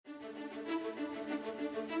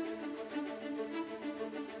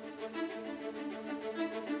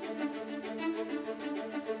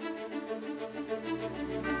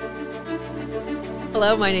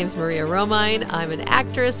Hello, my name is Maria Romine. I'm an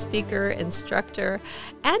actress, speaker, instructor,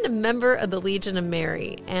 and a member of the Legion of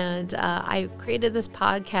Mary. And I created this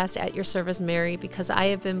podcast, At Your Service, Mary, because I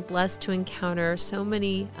have been blessed to encounter so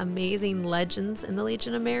many amazing legends in the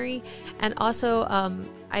Legion of Mary. And also,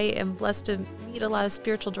 I am blessed to meet a lot of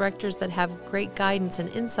spiritual directors that have great guidance and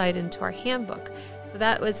insight into our handbook. So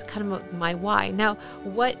that was kind of my why. Now,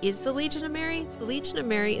 what is the Legion of Mary? The Legion of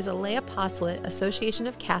Mary is a lay apostolate association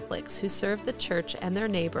of Catholics who serve the church and their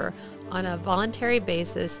neighbor on a voluntary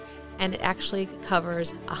basis, and it actually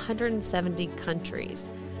covers 170 countries.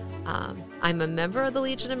 I'm a member of the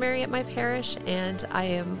Legion of Mary at my parish, and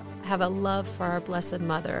I have a love for our Blessed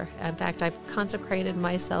Mother. In fact, I've consecrated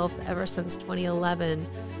myself ever since 2011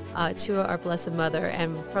 to our Blessed Mother,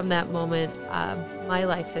 and from that moment, my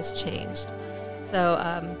life has changed. So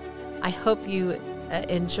I hope you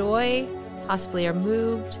enjoy, possibly are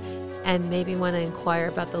moved, and maybe want to inquire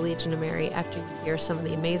about the Legion of Mary after you hear some of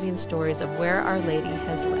the amazing stories of where Our Lady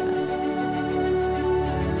has led us.